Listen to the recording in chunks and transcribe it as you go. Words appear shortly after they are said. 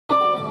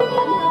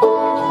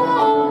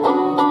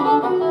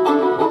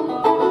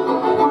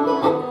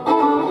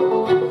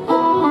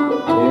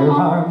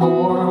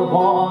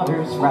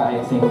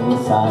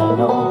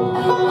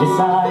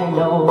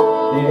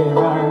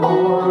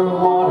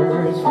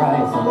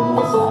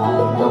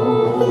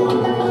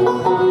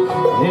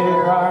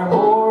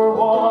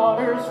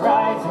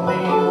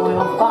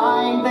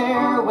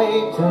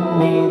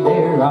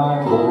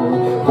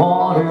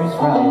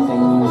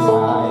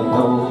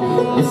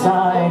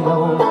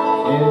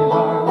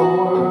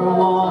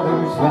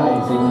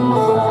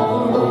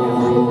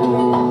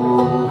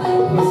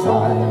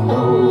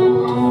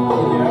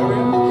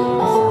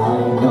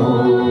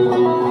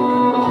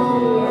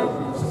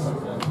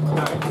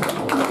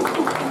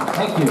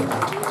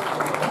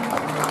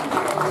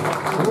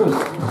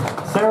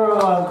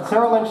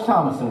Sarah Lynch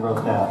Thomason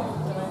wrote that.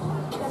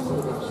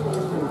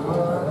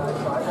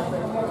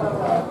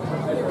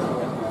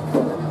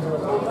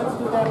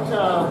 Let's do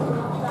that,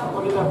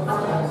 we'll do that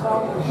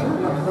song.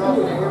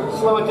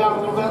 Slow it down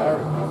a little bit.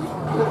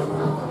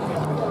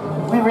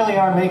 We really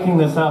are making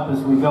this up as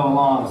we go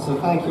along, so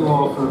thank you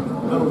all for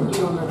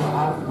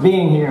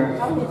being here.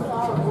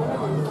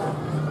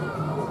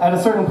 At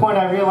a certain point,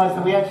 I realized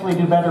that we actually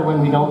do better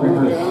when we don't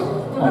rehearse,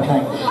 I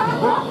think.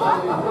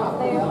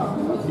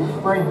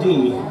 We're in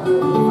D.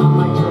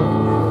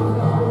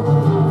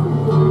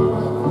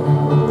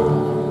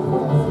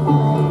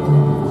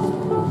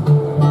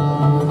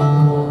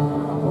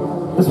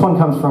 This one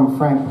comes from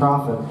Frank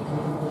Prophet.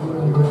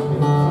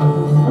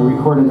 I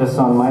recorded this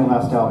on my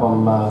last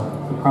album, The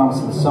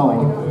Promise of the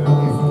Sowing,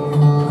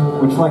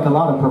 which, like a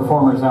lot of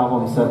performers'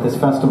 albums at this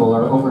festival,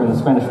 are over in the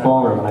Spanish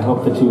Ballroom, and I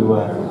hope that you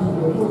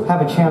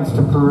have a chance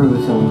to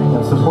peruse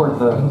and support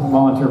the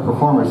volunteer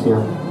performers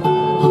here.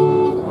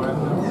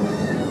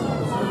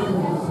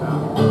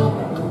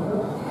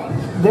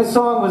 This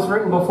song was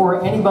written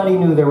before anybody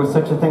knew there was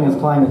such a thing as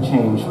climate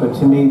change, but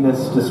to me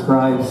this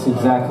describes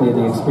exactly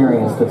the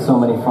experience that so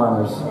many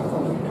farmers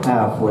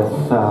have with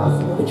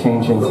the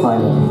changing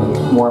climate and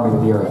the warming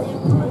of the earth.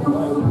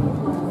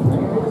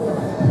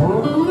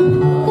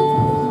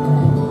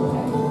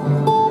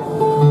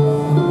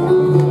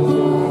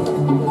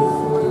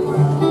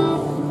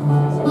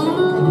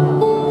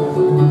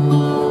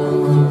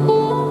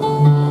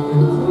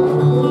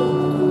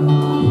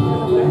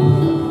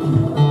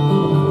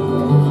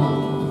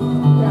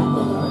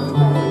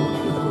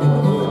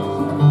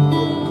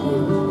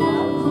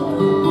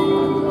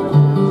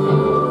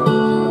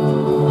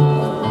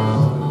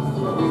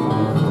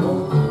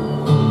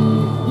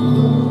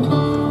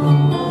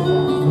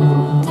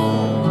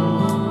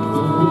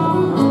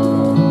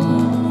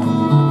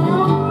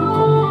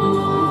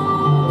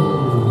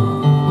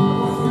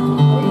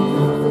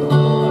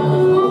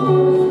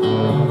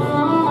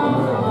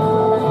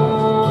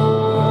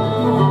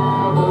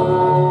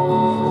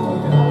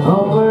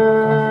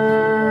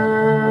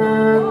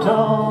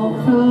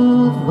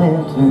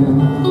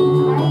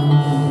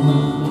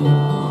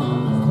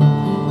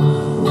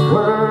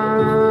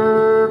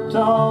 Worked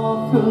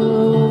all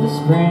through the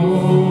spring,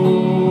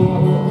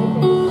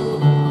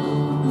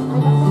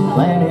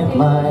 planted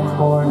my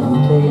corn and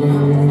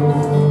taters,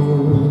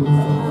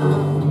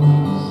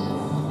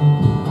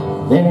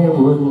 then it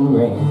wouldn't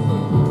rain.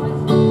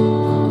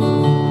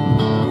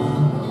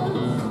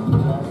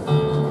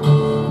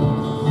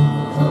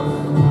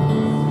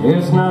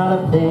 There's not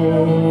a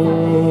thing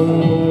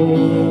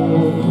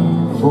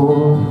for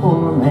a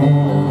poor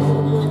man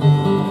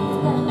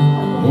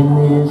in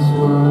this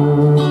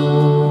world.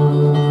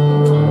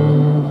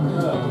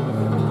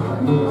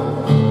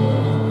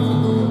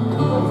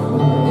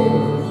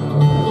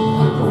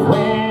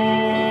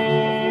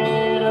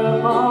 Went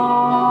up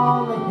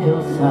on the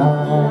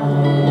hillside,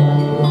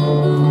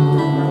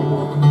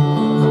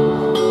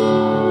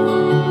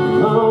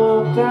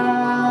 looked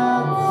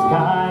at the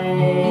sky.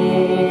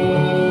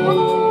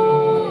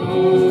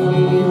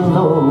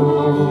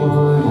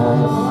 Lord, I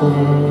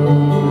said,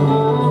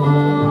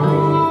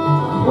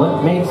 what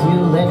makes you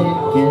let it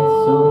get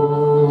so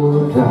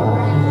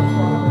dry?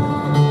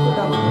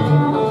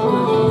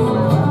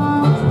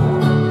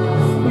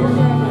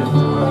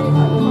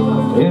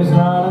 There's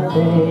not a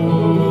thing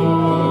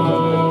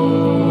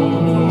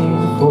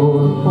for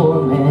a poor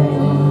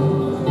man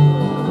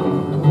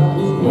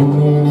in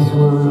this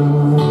world.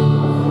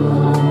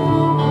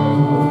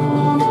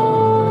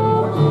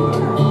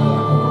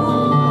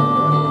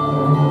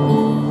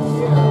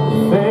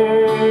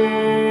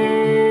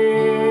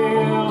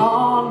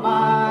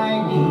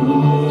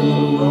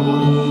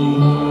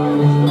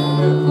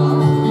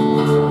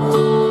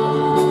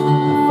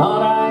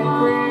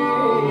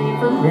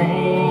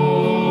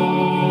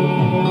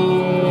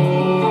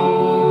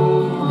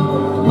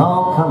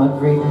 A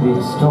great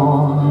big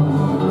storm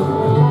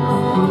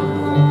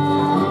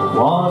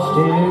washed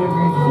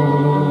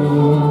everything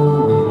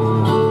away.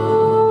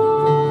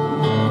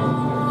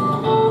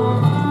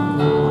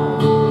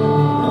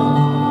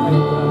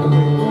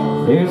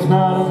 There's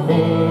not a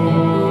thing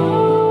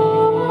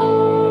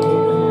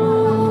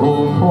for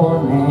a poor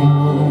man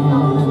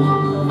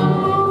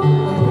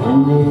in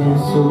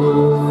this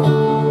world.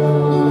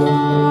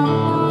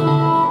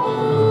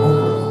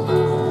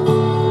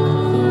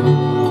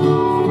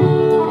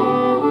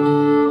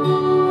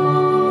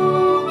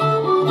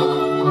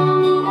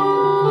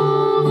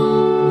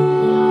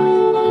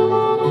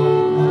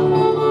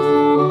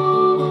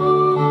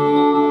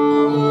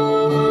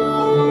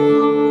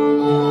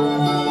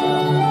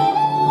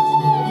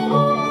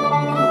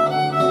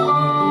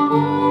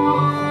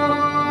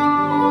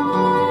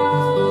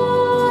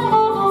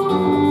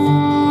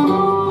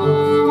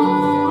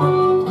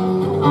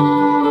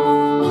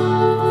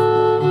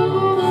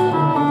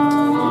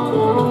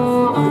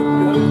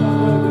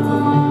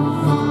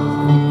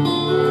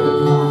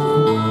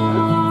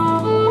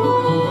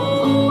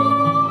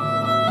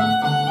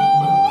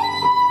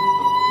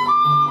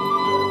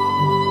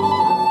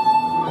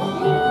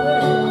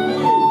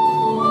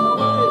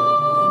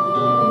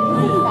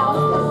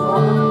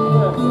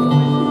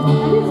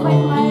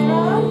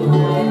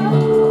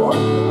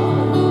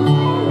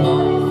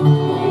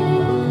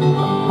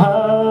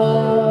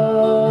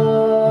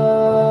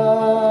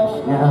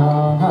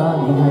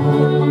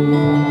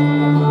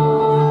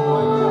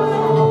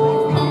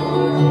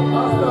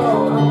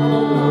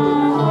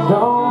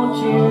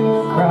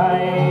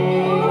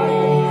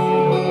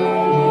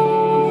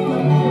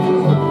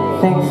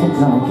 Things are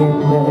gonna get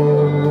better.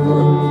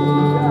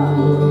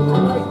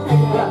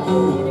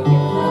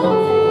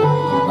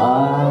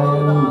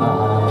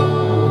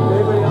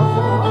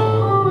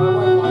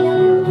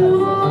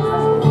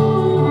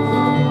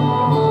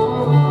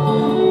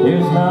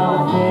 There's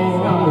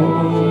nothing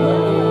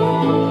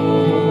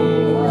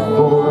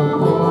for a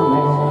poor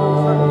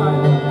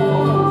man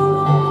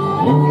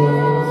in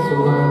this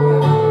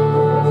world.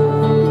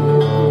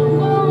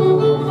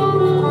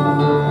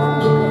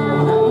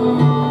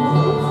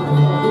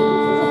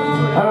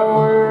 I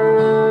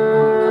worked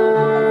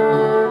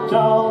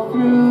all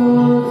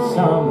through the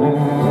summer.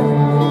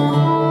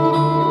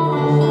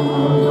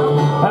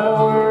 I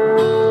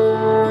worked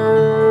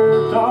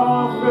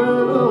all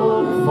through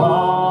the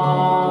fall.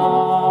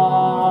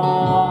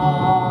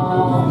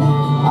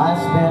 I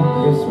spent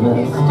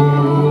Christmas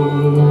Day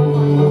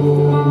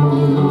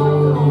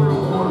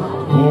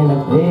in a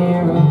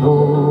very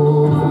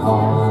old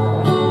home.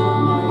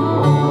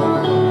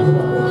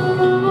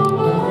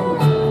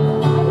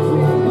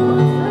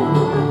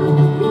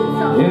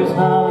 There's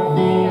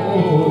nothing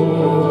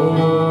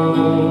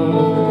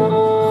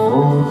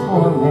for a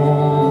poor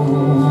man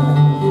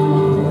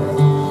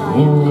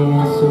in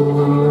this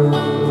world.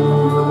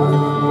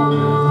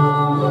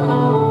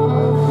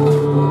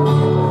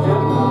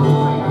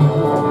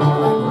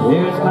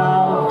 There's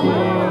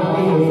nothing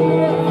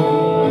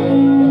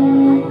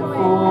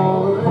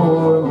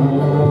for a poor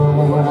man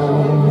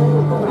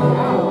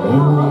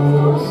in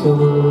this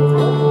world.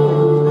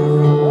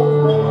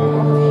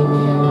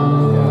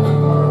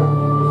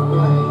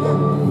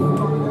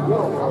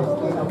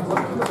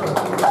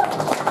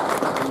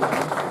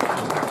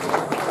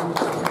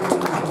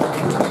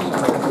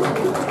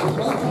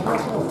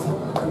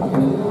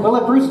 We'll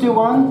let Bruce do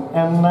one,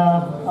 and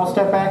I'll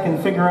step back and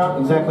figure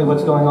out exactly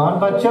what's going on.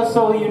 But just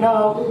so you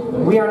know,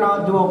 we are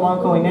not Duo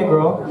Blanco y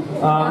Negro,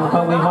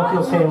 but we hope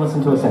you'll stay and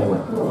listen to us anyway.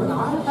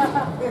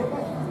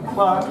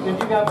 Well, if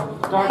you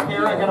got dark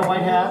hair, I got a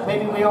white hat,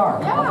 maybe we are.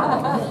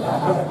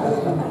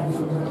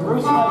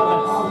 Bruce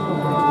Lebovitz.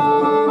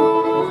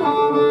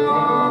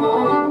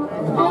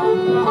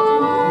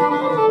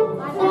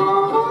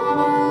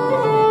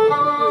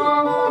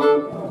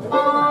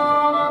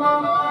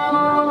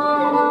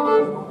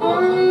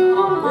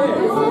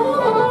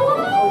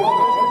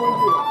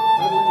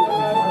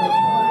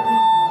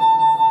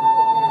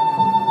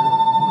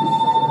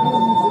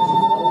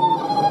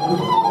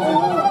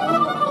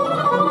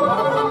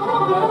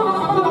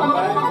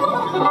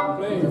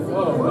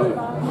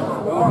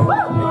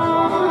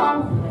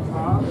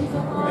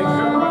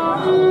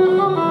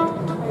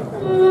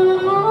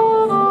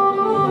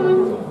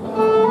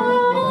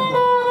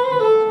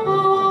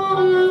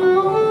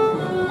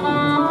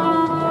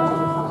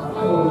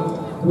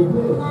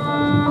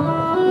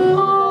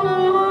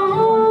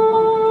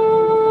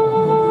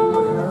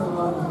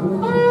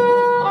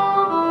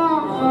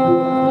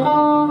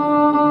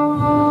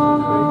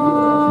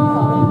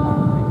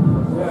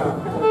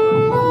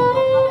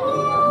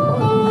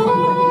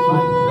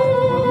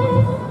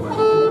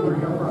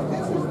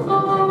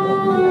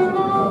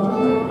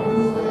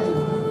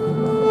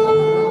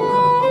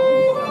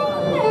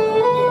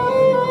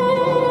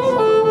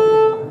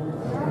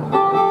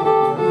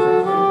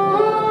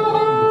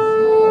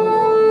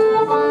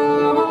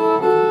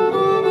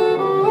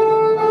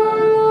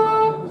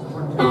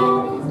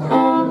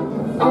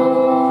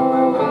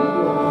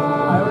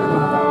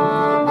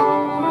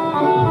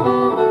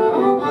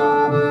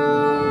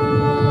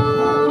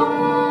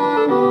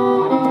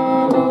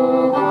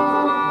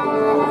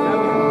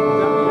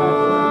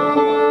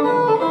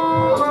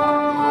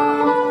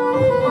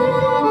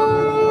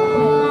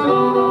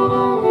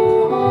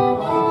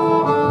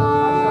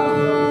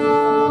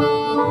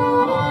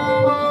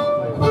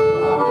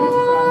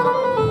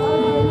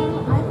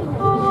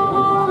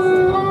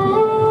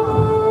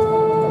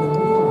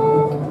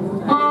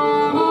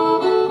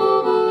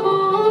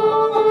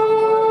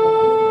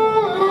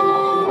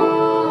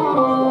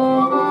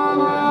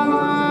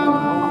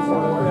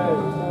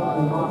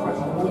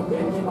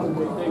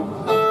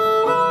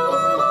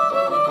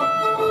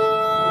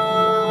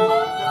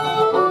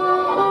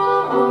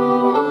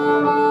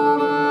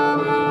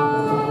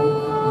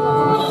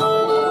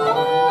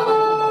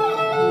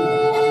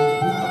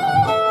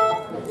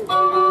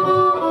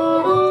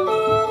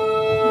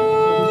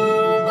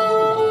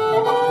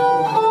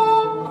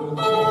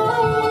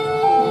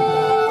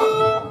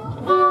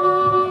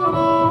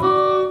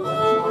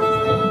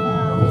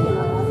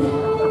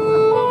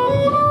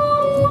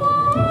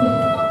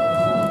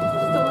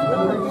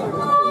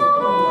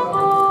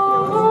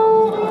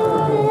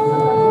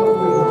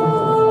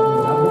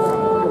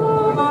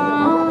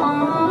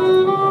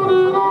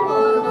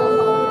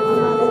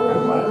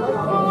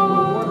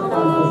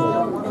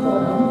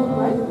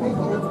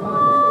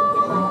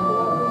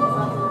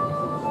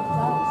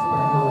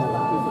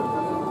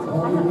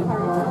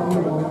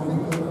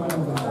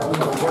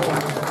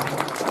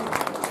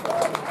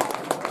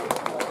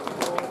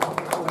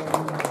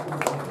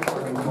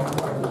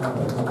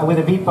 With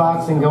the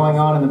beatboxing going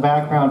on in the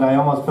background, I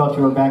almost felt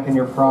you were back in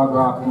your prog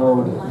rock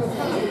mode.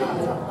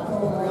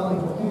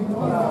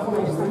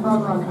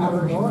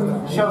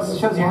 Shows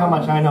you how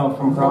much I know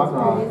from prog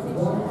rock.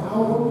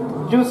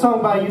 Do a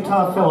song by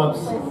Utah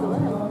Phillips.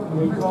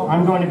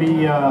 I'm going to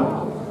be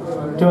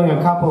doing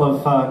a couple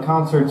of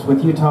concerts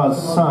with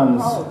Utah's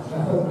Sons,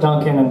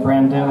 Duncan and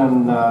Brandon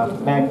and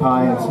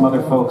Magpie and some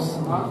other folks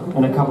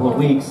in a couple of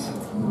weeks.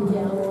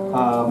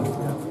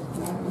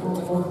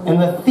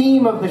 And the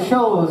theme of the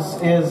shows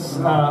is,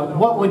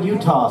 what would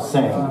Utah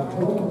sing?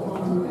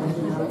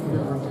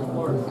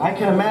 I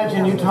can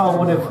imagine Utah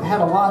would have had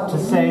a lot to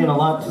say and a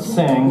lot to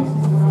sing,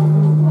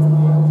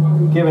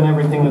 given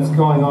everything that's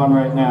going on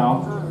right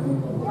now.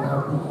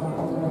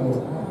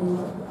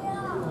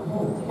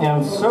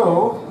 And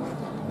so,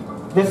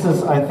 this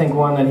is, I think,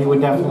 one that he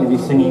would definitely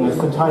be singing.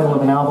 It's the title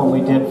of an album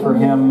we did for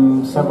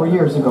him several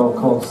years ago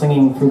called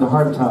Singing Through the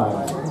Hard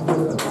Times.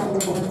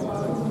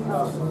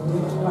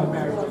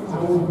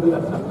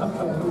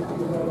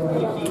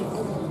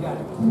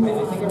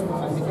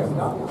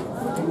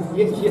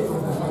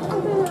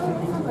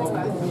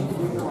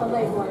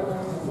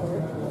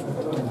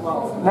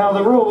 Now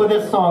the rule with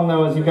this song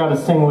though is you've got to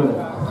sing with it.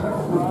 And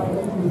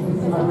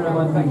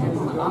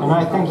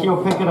I think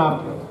you'll pick it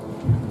up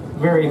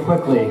very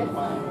quickly.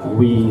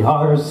 We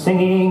are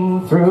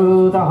singing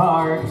through the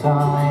hard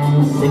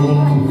times,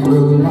 singing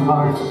through the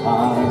hard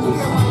times,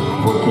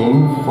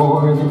 working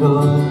for the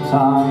good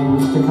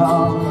times to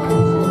come.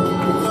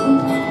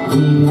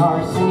 We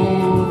are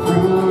singing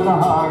through the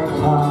hard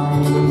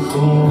times,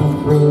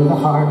 singing through the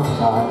hard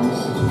times,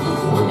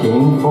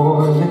 working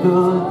for the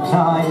good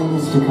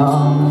times to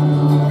come.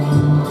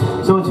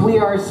 So it's we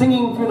are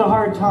singing through the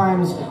hard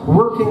times,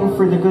 working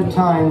for the good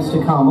times to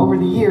come. Over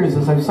the years,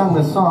 as I've sung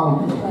this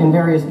song in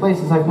various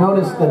places, I've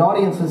noticed that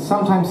audiences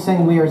sometimes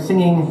sing we are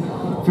singing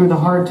through the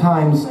hard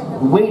times,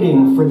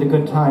 waiting for the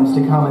good times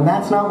to come. And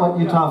that's not what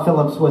Utah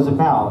Phillips was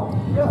about.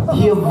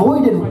 He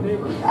avoided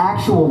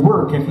actual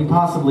work if he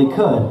possibly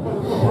could,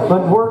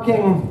 but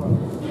working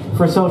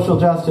for social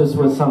justice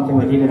was something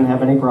that he didn't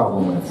have any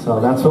problem with. So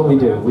that's what we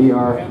do. We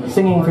are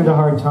singing through the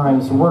hard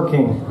times,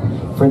 working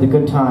for the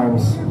good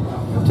times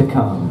to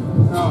come.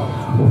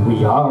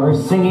 We are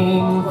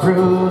singing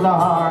through the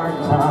hard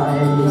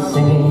times,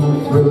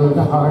 singing through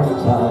the hard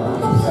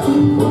times,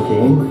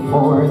 looking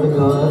for the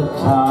good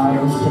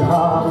times to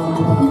come.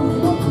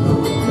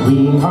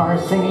 We are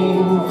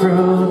singing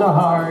through the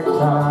hard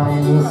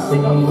times,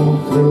 singing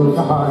through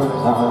the hard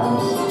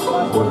times,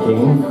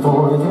 looking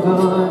for the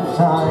good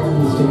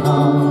times to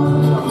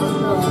come.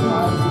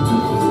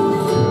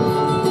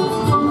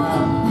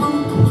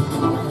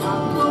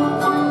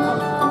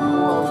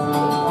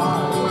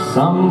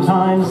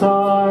 Sometimes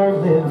our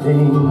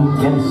living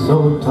gets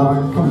so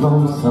dark and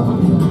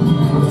lonesome,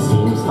 it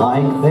seems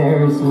like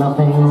there's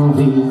nothing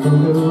we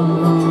can do.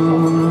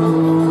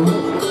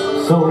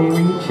 So we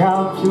reach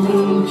out to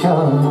each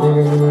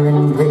other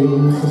and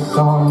raise a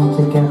song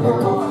together,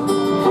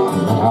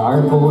 and let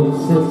our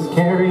voices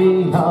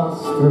carry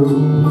us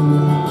through.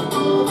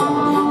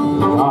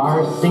 We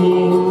are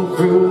singing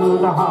through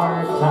the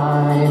hard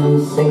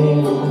times,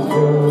 singing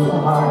through the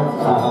hard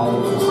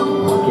times,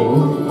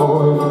 looking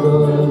for the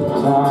good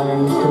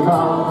times to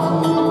come.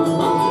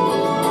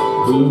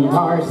 We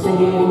are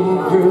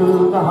singing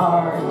through the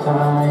hard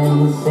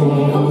times,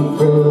 singing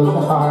through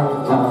the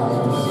hard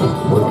times,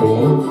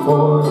 looking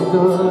for the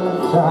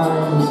good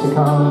times to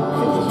come.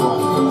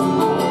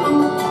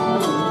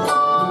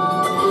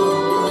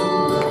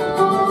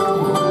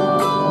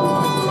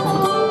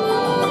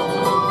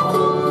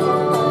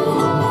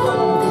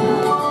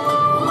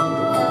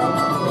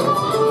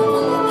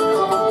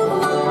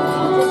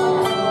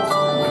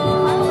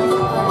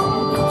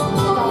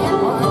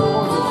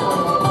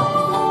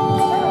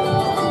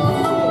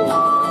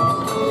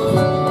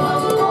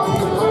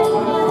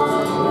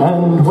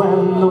 And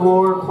when the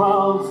war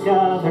clouds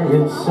gather,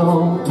 it's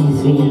so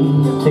easy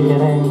to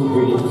get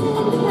angry,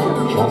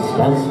 just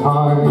as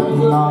hard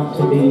not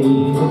to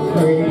be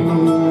afraid.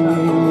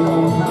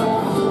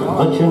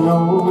 But you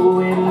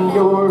know in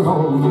your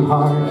own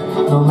heart,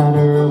 no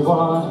matter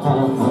what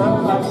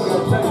happens,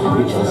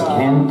 you just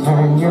can't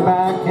turn your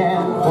back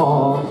and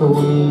walk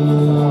away.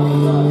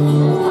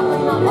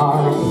 We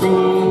are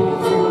singing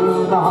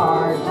through the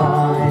hard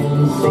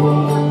times,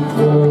 singing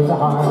through the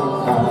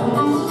hard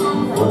times,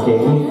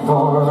 looking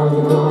for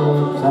the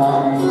good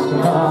times to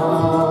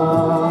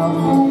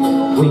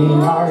come. We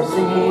are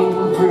singing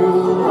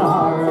through the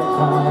hard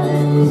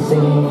times,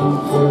 singing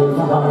through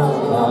the hard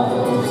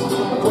times,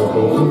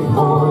 looking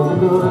for the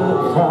good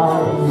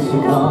times to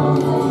come.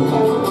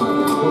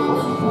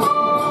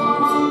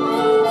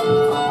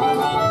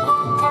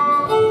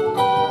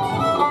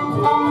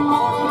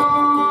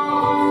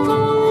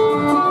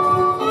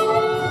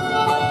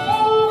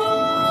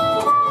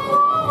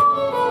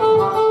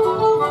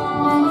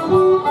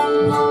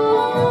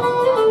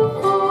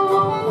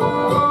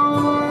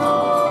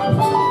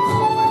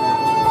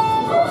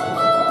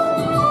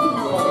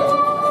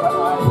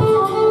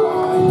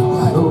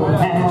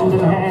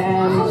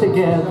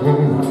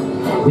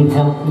 We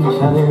help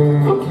each other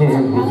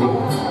carry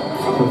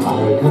the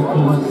fight of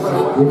peace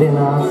within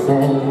us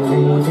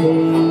every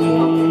day.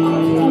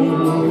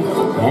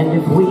 And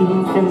if we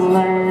can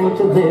learn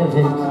to live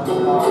it,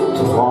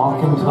 to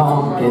walk and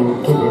talk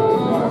and give it,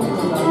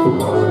 the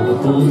road to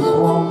peace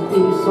won't be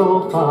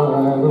so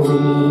far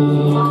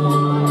away.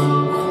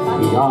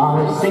 We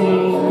are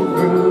singing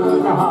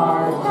through the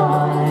hard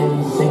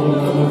times,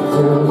 singing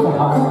through the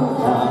hard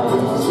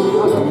times,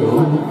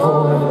 looking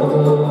for the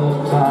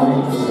good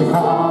times to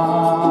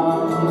come.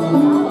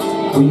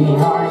 We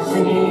are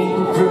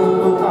singing through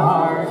the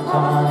hard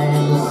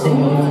times,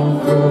 singing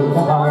through the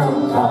hard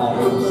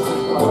times,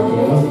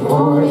 looking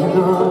for the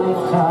good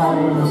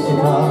times to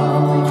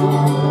come.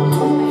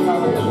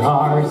 We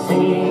are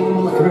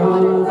singing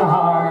through the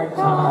hard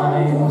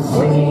times,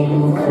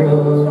 singing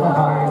through the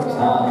hard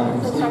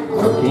times,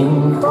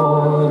 looking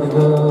for the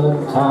good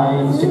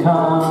times to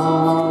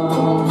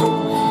come.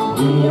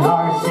 We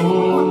are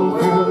singing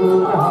through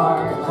the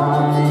hard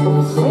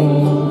times,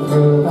 singing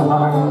through the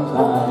hard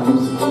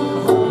times,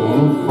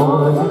 looking for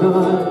the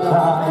good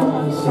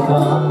times to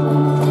come.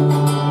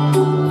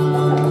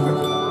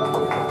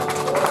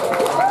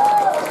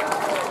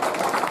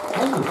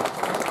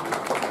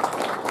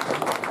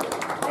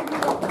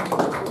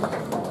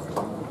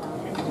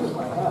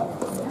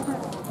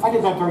 I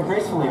did that very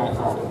gracefully, I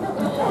thought.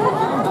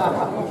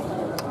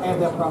 I have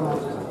that problem.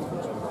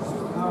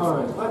 All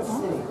right, let's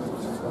see.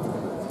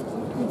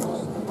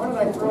 What did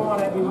I throw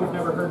on at you we've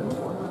never heard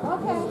before?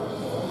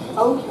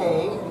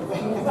 Okay.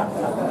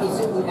 Is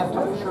it the F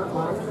type shirt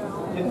line?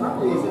 It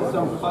probably is in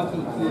some funky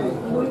key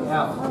or F.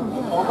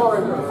 I'll go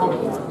right with the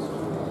funky ones.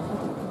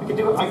 I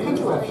could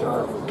do F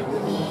sharp.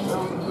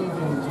 Don't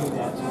even do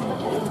that to me.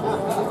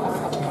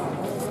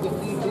 If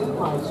you do,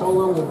 my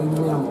solo will be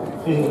minimal.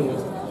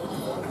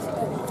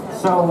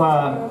 So,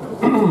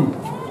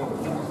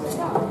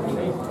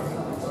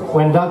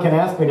 when Duncan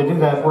asked me to do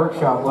that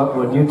workshop, what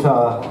would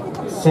Utah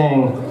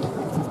sing,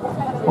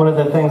 one of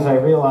the things I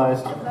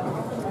realized,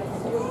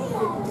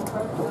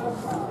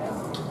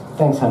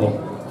 thanks honey,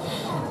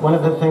 one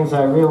of the things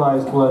I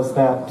realized was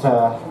that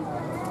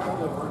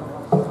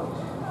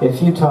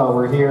if Utah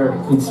were here,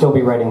 he'd still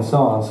be writing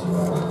songs.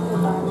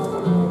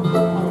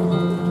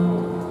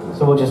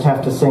 So we'll just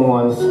have to sing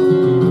ones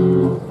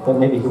that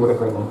maybe he would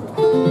have written.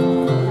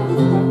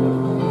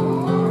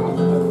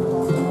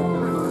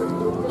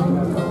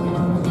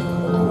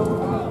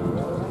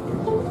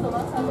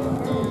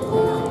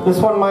 This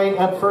one might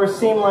at first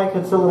seem like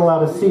it's a little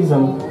out of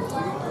season.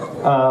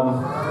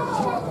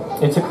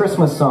 It's a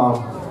Christmas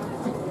song,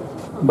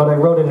 but I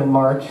wrote it in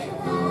March.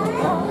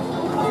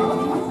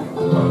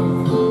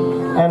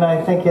 And I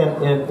think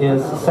it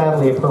is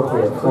sadly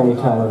appropriate for any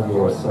time of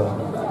year, so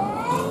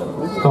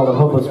it's called A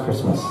Hopeless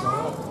Christmas.